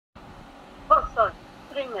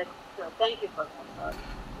3 methyl. Thank you for that.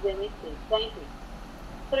 The mistake. Thank you.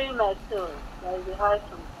 3 methyl. There is a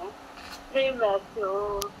hyphen. 3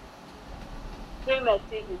 methyl. 3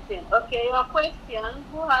 methyl butane. Okay, your question.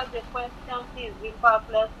 Who has a question? Please before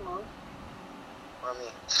let's move.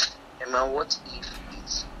 Mommy, Emma, what if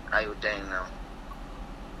it's iodine now?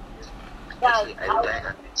 That's iodine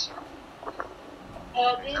and lithium.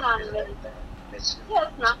 Iodine and lithium. Yes,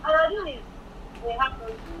 now iodine is a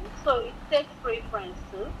halogen, so it takes preference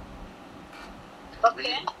too.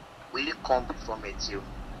 Okay. Will it come before methyl?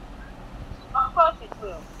 Of course it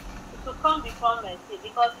will. It will come before methyl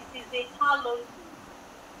because it is a halogen.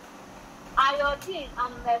 Iodine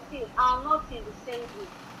and methyl are not in the same group.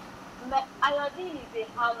 Iodine is a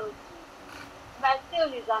halogen.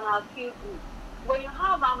 Methyl is an alkyl group. When you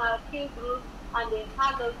have an alkyl group and a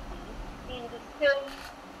halogen in the same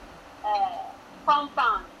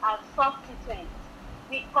compound as substituent,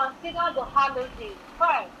 we consider the halogen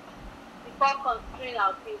first before considering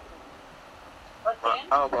alkyl group. Okay?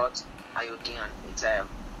 How about iodine and ethyl?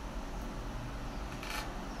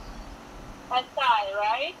 Ethyl,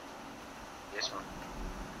 right? Yes, ma'am.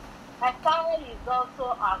 Ethyl is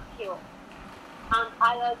also alkyl, and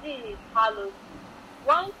iodine is halogen.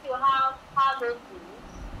 Once you have halogens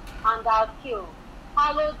and alkyl,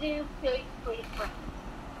 halogens take preference.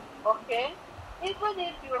 Okay? Even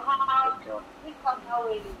if you have which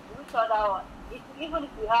other one? Even if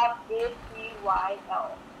you have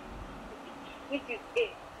ACYL, which is A,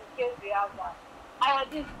 in case we have that,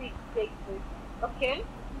 iodine takes preference. Okay?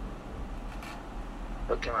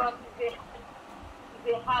 Okay, ma'am.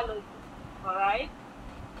 The halogen, alright?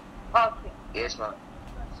 Okay. Yes, ma'am.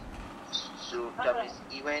 So that means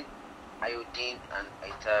even iodine and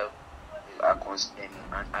ethyl are considered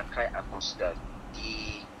and alkyl are considered.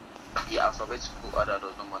 The alphabetical order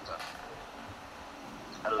does not matter.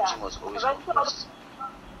 Halogen must always come first.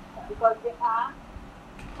 Because they are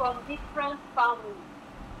from different families.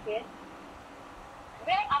 Okay?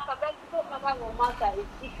 Where alphabetical order will matter is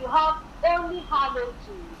if you have only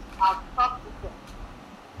halogens as substituents,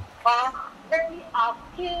 or only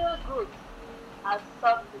alkyl groups as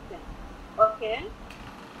substituents. Okay?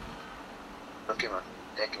 Okay, ma'am.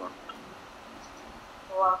 Thank you, ma'am.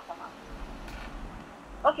 You're welcome.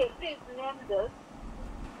 Okay, please name this,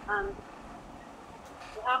 and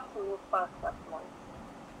you have to move faster, please.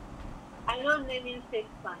 I know naming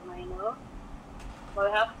takes time, I know, but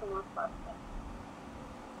we have to move faster.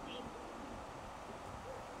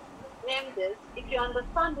 Name this. If you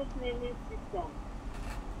understand this naming system,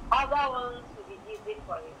 other ones will be easy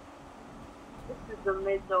for you. This is the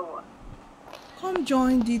major one. Come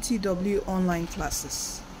join DTW online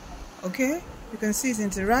classes. Okay? You can see it's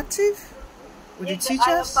interactive with the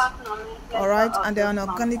teachers. Alright, and they're on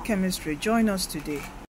organic chemistry. Join us today.